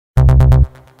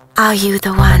Are you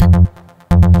the one?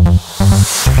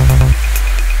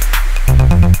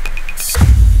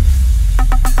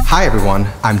 Hi everyone,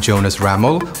 I'm Jonas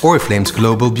Ramel, Oriflame's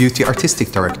Global Beauty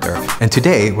Artistic Director, and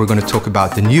today we're going to talk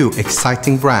about the new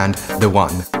exciting brand, The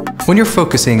One. When you're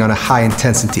focusing on a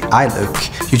high-intensity eye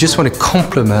look, you just want to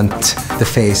complement the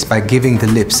face by giving the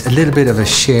lips a little bit of a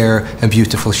sheer and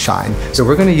beautiful shine. So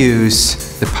we're going to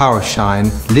use the Power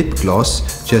Shine lip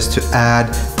gloss just to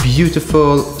add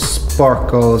beautiful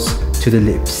sparkles to the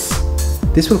lips.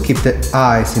 This will keep the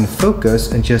eyes in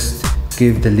focus and just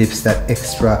give the lips that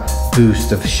extra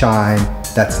boost of shine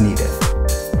that's needed.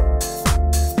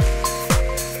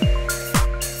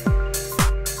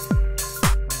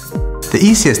 The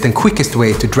easiest and quickest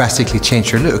way to drastically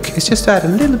change your look is just to add a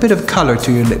little bit of color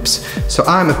to your lips. So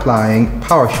I'm applying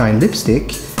Power Shine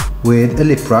lipstick with a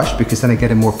lip brush because then I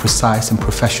get a more precise and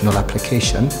professional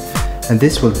application. And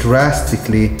this will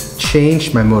drastically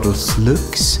change my model's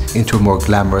looks into a more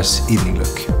glamorous evening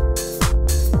look.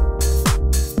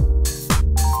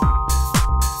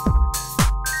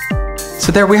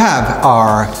 So there we have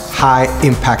our high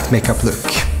impact makeup look.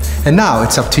 And now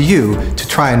it's up to you to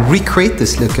try and recreate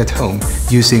this look at home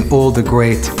using all the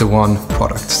great The One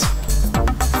products.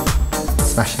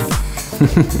 Smash it.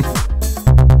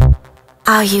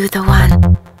 Are you the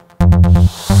one?